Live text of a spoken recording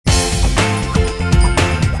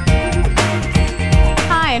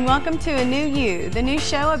welcome to A New You, the new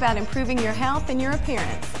show about improving your health and your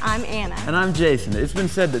appearance. I'm Anna. And I'm Jason. It's been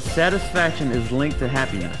said that satisfaction is linked to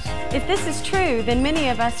happiness. If this is true, then many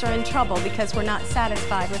of us are in trouble because we're not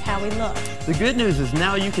satisfied with how we look. The good news is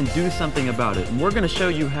now you can do something about it, and we're going to show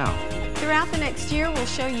you how. Throughout the next year, we'll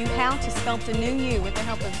show you how to sculpt a new you with the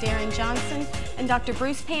help of Darren Johnson and Dr.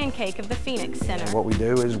 Bruce Pancake of the Phoenix Center. What we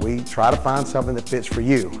do is we try to find something that fits for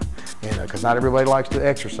you, because not everybody likes to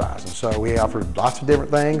exercise. And so we offer lots of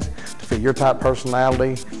different things to fit your type of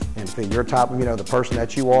personality and to fit your type of, the person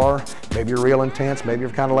that you are. Maybe you're real intense, maybe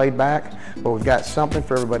you're kind of laid back, but we've got something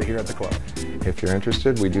for everybody here at the club. If you're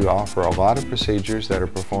interested, we do offer a lot of procedures that are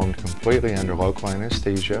performed completely under local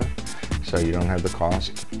anesthesia, so you don't have the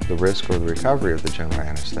cost, the risk, or the recovery of the general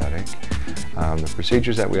anesthetic. The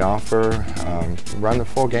procedures that we offer run the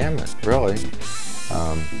full gamut, really.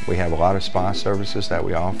 We have a lot of spa services that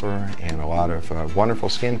we offer and a lot of wonderful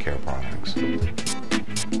skincare products.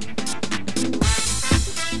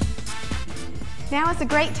 Now is a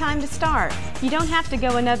great time to start. You don't have to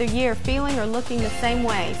go another year feeling or looking the same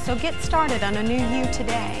way, so get started on A New You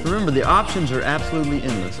today. Remember, the options are absolutely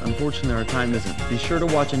endless. Unfortunately, our time isn't. Be sure to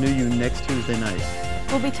watch A New You next Tuesday night.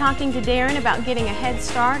 We'll be talking to Darren about getting a head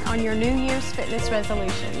start on your New Year's fitness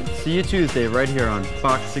resolutions. See you Tuesday right here on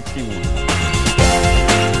Fox 61.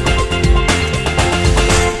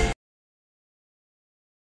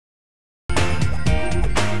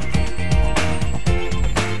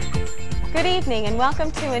 Good evening and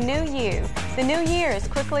welcome to A New You. The new year is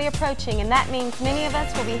quickly approaching, and that means many of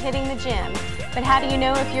us will be hitting the gym. But how do you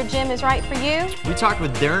know if your gym is right for you? We talked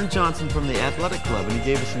with Darren Johnson from the Athletic Club, and he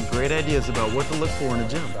gave us some great ideas about what to look for in a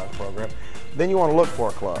gym. Then you want to look for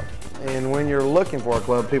a club. And when you're looking for a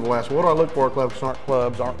club, people ask, what do I look for a club?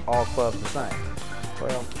 Because aren't all clubs the same?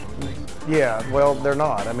 Well, yeah, well, they're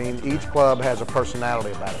not. I mean, each club has a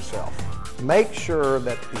personality about itself. Make sure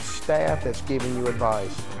that the staff that's giving you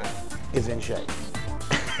advice is in shape.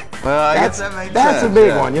 Well, I guess that makes that's sense. A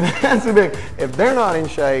big one. That's a big. If they're not in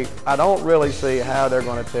shape, I don't really see how they're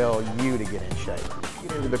going to tell you to get in shape.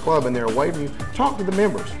 Get into the club and they're waiting. Talk to the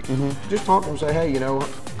members. Just talk to them. Say, hey,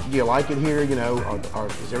 do you like it here?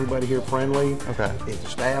 Is everybody here friendly? Okay. Is the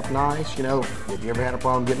staff nice? Have you ever had a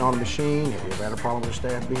problem getting on a machine? Have you ever had a problem with the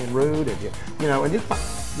staff being rude? Have you, and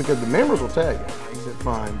just because the members will tell you, is it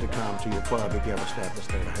fun to come to your club if you have a staff that's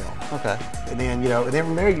there to help? Okay. And then, and then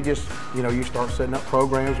from there you just, you start setting up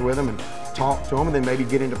programs with them and talk to them, and then maybe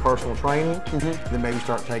get into personal training. Then maybe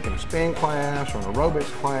start taking a spin class or an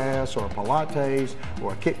aerobics class or a Pilates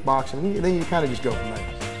or a kickboxing. And then you kind of just go from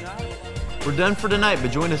there. We're done for tonight, but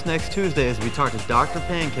join us next Tuesday as we talk to Dr.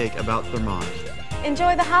 Pancake about Thermage.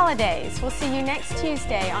 Enjoy the holidays. We'll see you next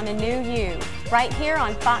Tuesday on A New You, right here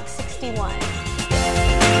on Fox 61.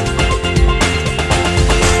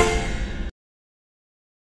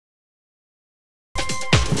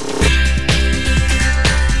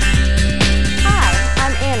 Hi,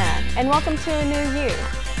 I'm Anna, and welcome to A New You.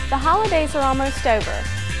 The holidays are almost over.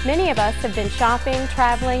 Many of us have been shopping,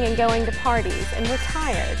 traveling, and going to parties, and we're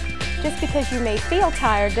tired. Just because you may feel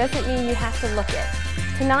tired doesn't mean you have to look it.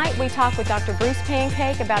 Tonight we talk with Dr. Bruce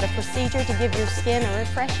Pancake about a procedure to give your skin a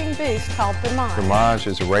refreshing boost called Thermage. Thermage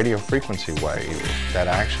is a radio frequency wave that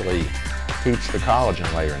actually heats the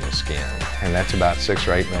collagen layer in the skin, and that's about 6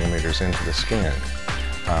 or 8 millimeters into the skin.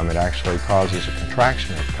 It actually causes a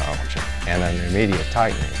contraction of collagen and an immediate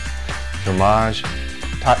tightening. Thermage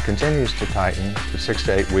continues to tighten for 6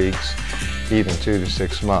 to 8 weeks, even 2 to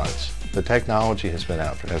 6 months. The technology has been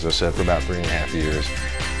out, as I said, for about 3.5 years.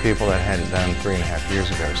 People that had it done 3.5 years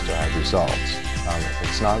ago still have results.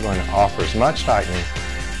 It's not going to offer as much tightening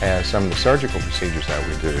as some of the surgical procedures that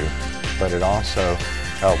we do, but it also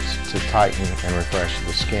helps to tighten and refresh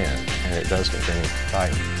the skin, and it does continue to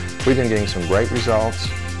tighten. We've been getting some great results.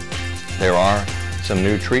 There are some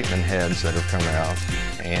new treatment heads that have come out,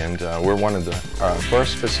 and we're one of the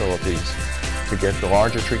first facilities to get the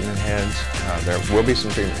larger treatment heads. There will be some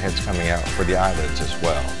treatment heads coming out for the eyelids as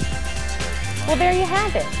well. Well, there you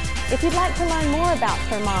have it. If you'd like to learn more about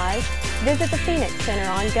Thermage, visit the Phoenix Center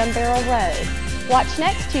on Gun Barrel Road. Watch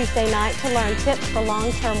next Tuesday night to learn tips for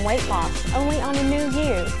long-term weight loss, only on A New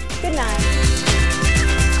You. Good night.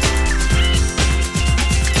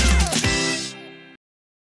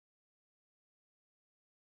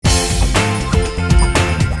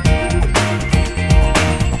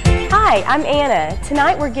 Hi, I'm Anna.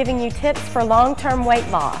 Tonight we're giving you tips for long-term weight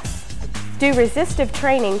loss. Do resistive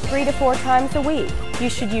training 3 to 4 times a week. You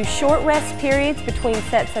should use short rest periods between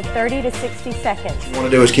sets of 30 to 60 seconds. What you want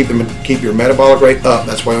to do is keep your metabolic rate up.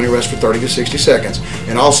 That's why you only rest for 30 to 60 seconds.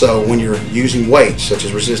 And also, when you're using weights, such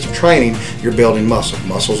as resistive training, you're building muscle.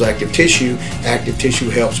 Muscle's active tissue. Active tissue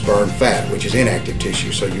helps burn fat, which is inactive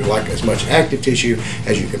tissue. So you like as much active tissue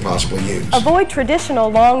as you can possibly use. Avoid traditional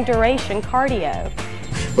long-duration cardio.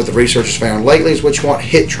 What the research has found lately is what you want: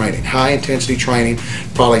 HIIT training, high intensity training,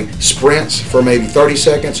 probably sprints for maybe 30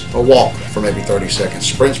 seconds, a walk for maybe 30 seconds.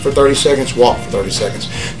 Sprints for 30 seconds, walk for 30 seconds.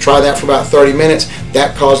 Try that for about 30 minutes.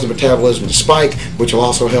 That causes the metabolism to spike, which will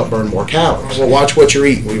also help burn more calories. Well, watch what you're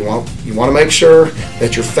eating. You want to make sure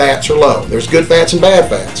that your fats are low. There's good fats and bad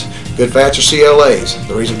fats. Good fats are CLAs.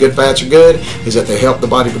 The reason good fats are good is that they help the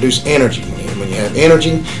body produce energy. When you have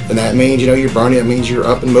energy, then that means, you're burning, it means you're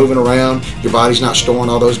up and moving around, your body's not storing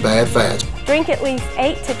all those bad fats. Drink at least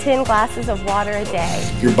 8 to 10 glasses of water a day.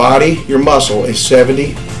 Your body, your muscle is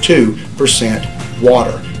 72%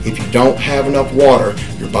 water. If you don't have enough water,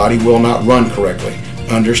 your body will not run correctly.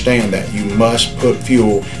 Understand that. You must put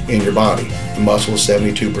fuel in your body. The muscle is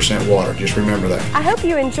 72% water. Just remember that. I hope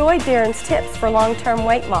you enjoyed Darren's tips for long-term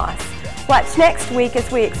weight loss. Watch next week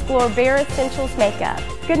as we explore Bare Essentials makeup.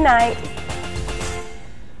 Good night.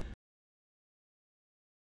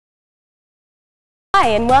 Hi,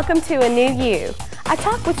 and welcome to A New You. I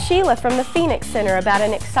talked with Sheila from the Phoenix Center about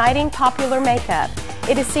an exciting, popular makeup.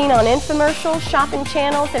 It is seen on infomercials, shopping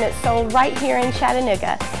channels, and it's sold right here in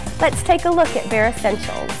Chattanooga. Let's take a look at Bare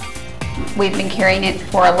Essentials. We've been carrying it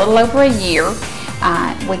for a little over a year.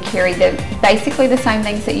 We carry basically the same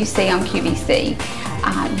things that you see on QVC.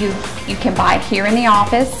 You can buy it here in the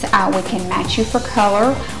office. We can match you for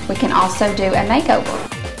color. We can also do a makeover.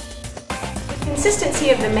 Consistency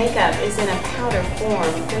of the makeup is in a powder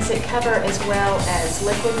form. Does it cover as well as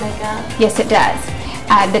liquid makeup? Yes, it does.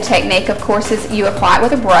 The technique, of course, is you apply it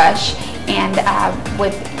with a brush, and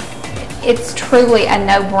it's truly a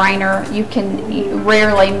no-brainer. You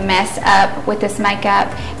rarely mess up with this makeup.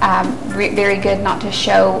 Very good not to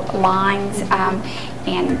show lines,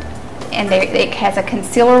 and it has a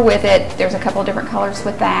concealer with it. There's a couple of different colors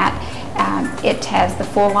with that. It has the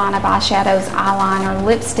full line of eyeshadows, eyeliner,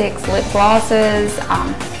 lipsticks, lip glosses,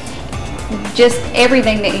 just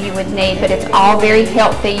everything that you would need, but it's all very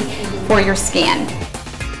healthy for your skin.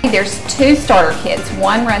 There's 2 starter kits.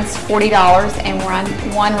 One runs $40 and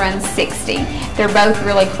one runs $60. They're both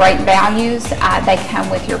really great values. They come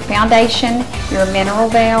with your foundation, your mineral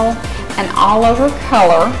veil, an all-over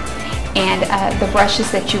color, and the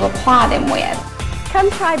brushes that you apply them with.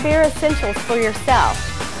 Come try Bare Essentials for yourself.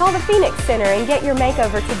 Call the Phoenix Center and get your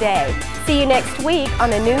makeover today. See you next week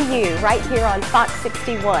on A New You right here on Fox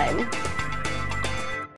 61.